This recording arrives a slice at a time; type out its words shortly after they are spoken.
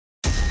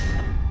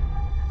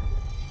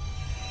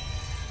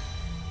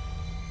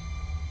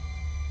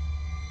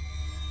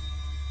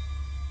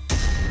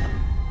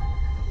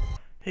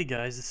Hey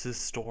guys, this is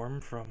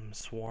Storm from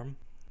Swarm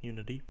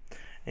Unity,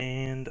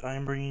 and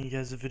I'm bringing you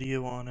guys a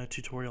video on a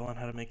tutorial on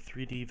how to make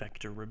 3D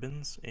vector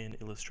ribbons in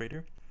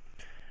Illustrator.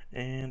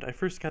 And I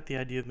first got the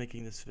idea of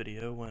making this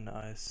video when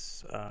I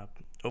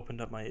opened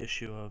up my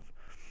issue of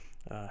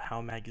How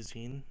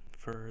magazine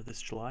for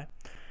this July,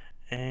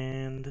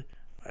 and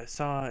I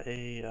saw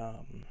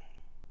an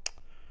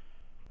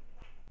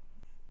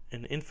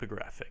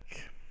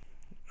infographic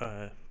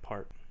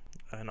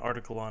an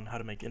article on how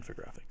to make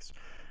infographics.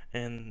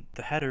 And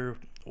the header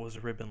was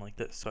a ribbon like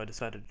this, so I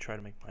decided to try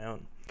to make my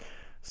own.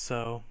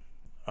 So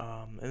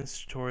in this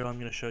tutorial I'm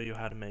going to show you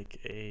how to make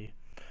a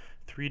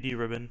 3D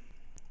ribbon.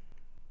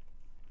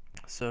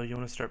 So you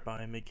want to start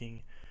by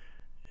making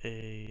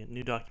a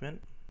new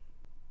document.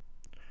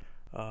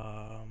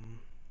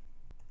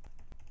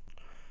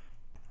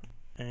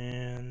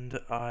 And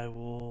I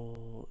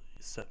will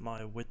set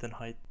my width and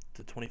height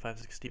to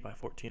 2560 by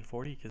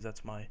 1440 because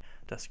that's my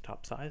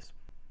desktop size.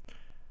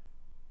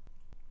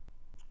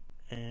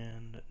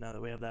 And now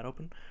that we have that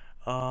open,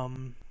 you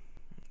want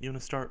to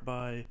start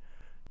by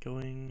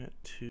going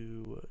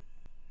to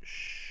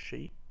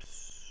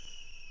shapes.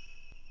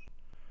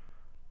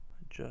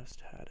 I just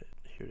had it.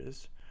 Here it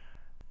is.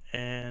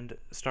 And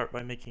start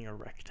by making a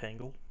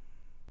rectangle.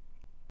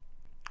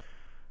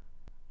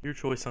 Your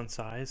choice on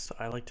size.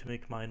 I like to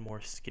make mine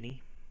more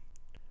skinny.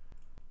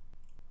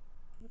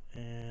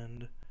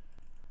 And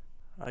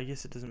I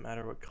guess it doesn't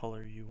matter what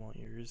color you want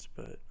yours,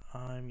 but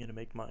I'm going to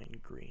make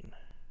mine green.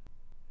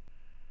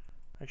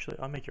 Actually,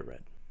 I'll make it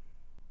red.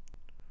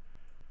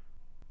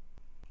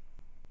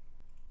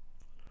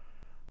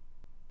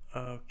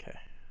 Okay.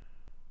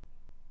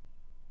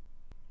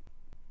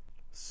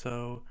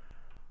 So,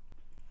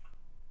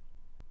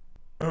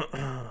 you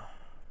want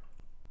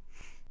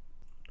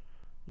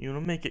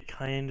to make it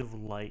kind of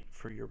light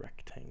for your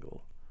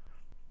rectangle.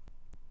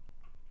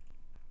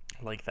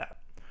 Like that.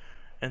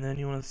 And then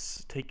you want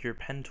to take your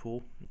pen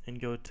tool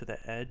and go to the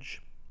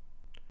edge.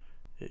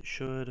 It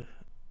should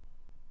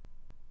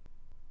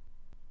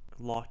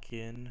lock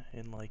in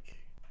and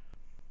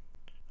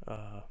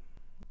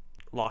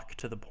lock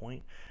to the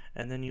point,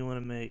 and then you want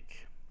to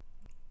make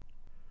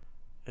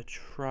a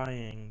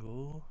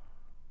triangle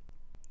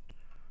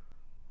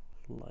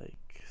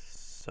like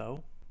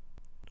so,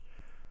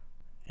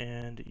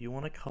 and you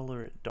want to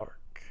color it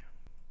dark.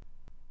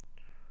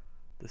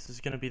 This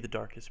is going to be the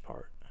darkest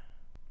part,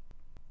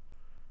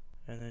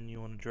 and then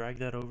you want to drag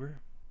that over,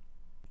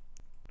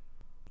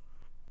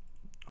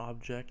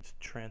 object,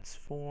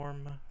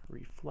 transform,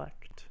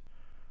 reflect,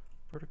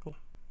 vertical,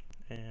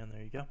 and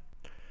there you go.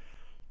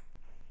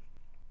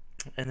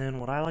 And then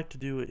what I like to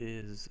do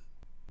is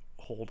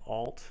hold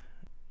Alt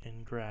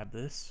and grab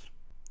this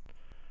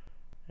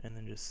and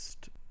then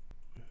just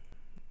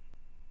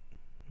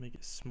make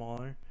it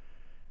smaller,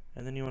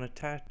 and then you want to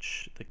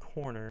attach the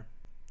corner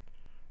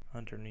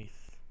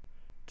underneath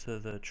to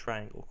the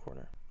triangle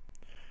corner,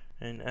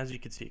 and as you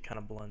can see it kind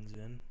of blends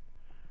in,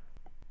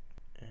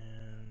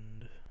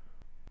 and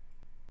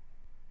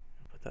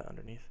put that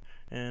underneath.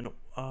 And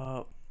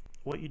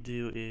what you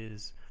do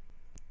is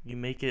you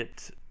make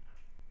it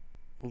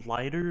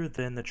lighter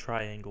than the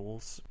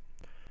triangles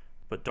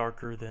but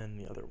darker than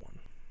the other one,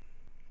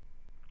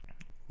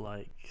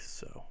 like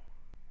so.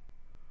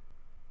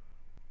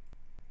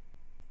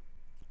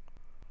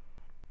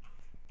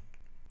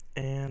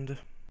 And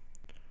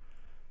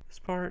this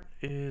part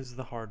is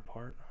the hard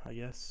part, I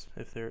guess,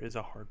 if there is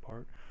a hard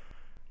part.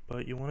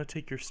 But you want to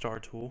take your star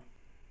tool,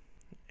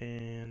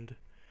 and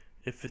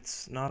if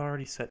it's not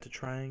already set to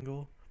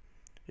triangle,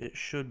 it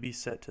should be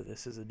set to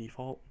this as a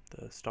default,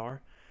 the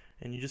star,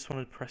 and you just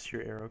want to press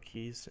your arrow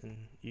keys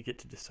and you get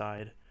to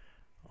decide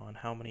on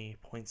how many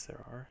points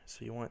there are.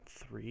 So you want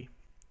 3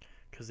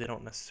 because they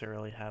don't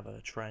necessarily have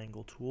a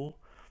triangle tool.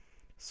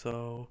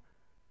 So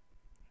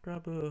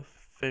grab a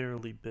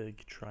fairly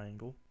big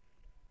triangle,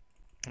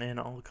 and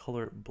I'll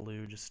color it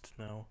blue just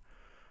to know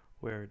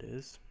where it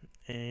is,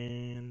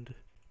 and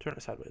turn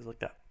it sideways like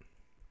that.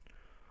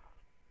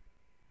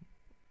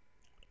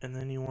 And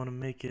then you want to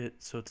make it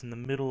so it's in the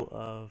middle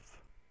of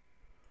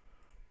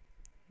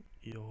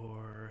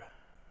your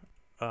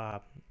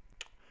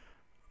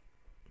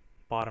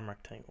bottom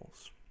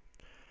rectangles.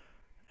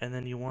 And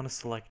then you want to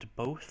select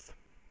both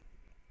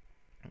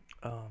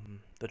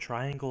the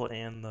triangle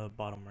and the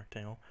bottom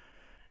rectangle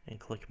and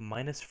click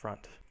minus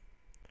front.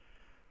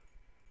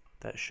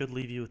 That should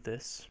leave you with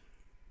this,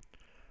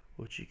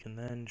 which you can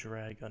then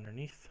drag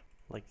underneath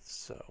like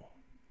so.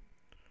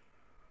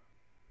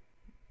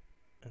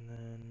 And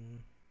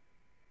then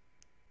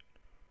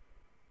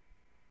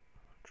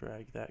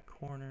drag that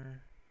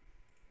corner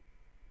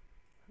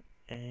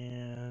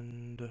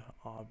and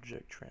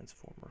object,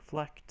 transform,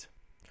 reflect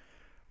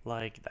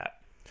like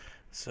that.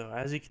 So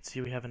as you can see,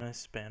 we have a nice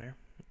spanner,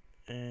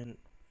 and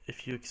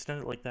if you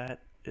extend it like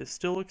that, it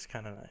still looks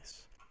kind of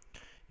nice.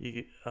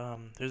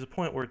 There's a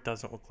point where it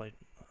doesn't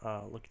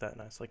look that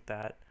nice like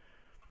that,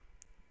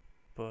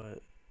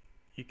 but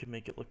you can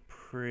make it look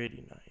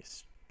pretty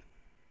nice.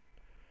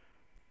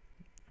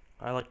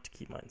 I like to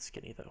keep mine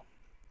skinny though.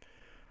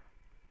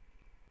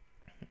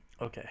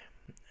 Okay,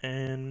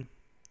 and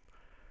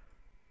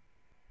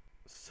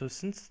so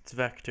since it's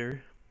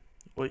vector,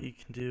 what you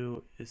can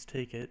do is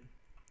take it,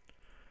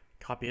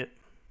 copy it,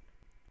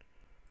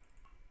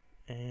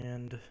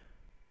 and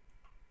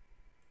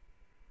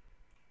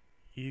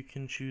you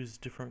can choose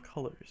different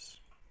colors.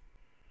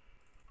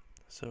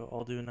 So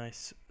I'll do a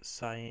nice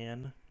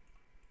cyan,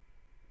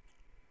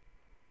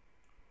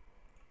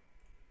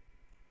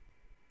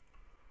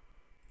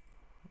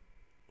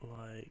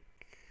 like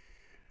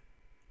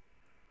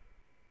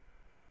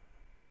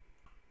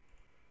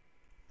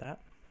that.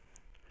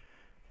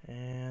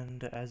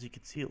 And as you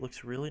can see, it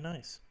looks really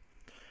nice.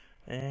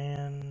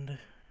 And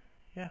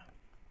yeah,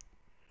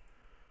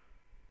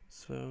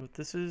 so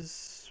this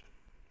has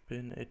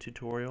been a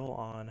tutorial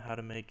on how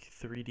to make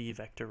 3D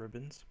vector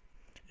ribbons.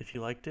 If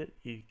you liked it,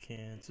 you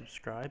can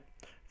subscribe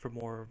for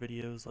more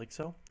videos like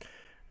so,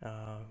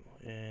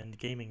 and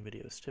gaming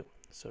videos too.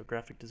 So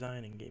graphic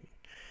design and gaming.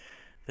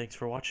 Thanks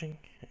for watching,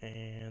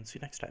 and see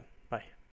you next time. Bye.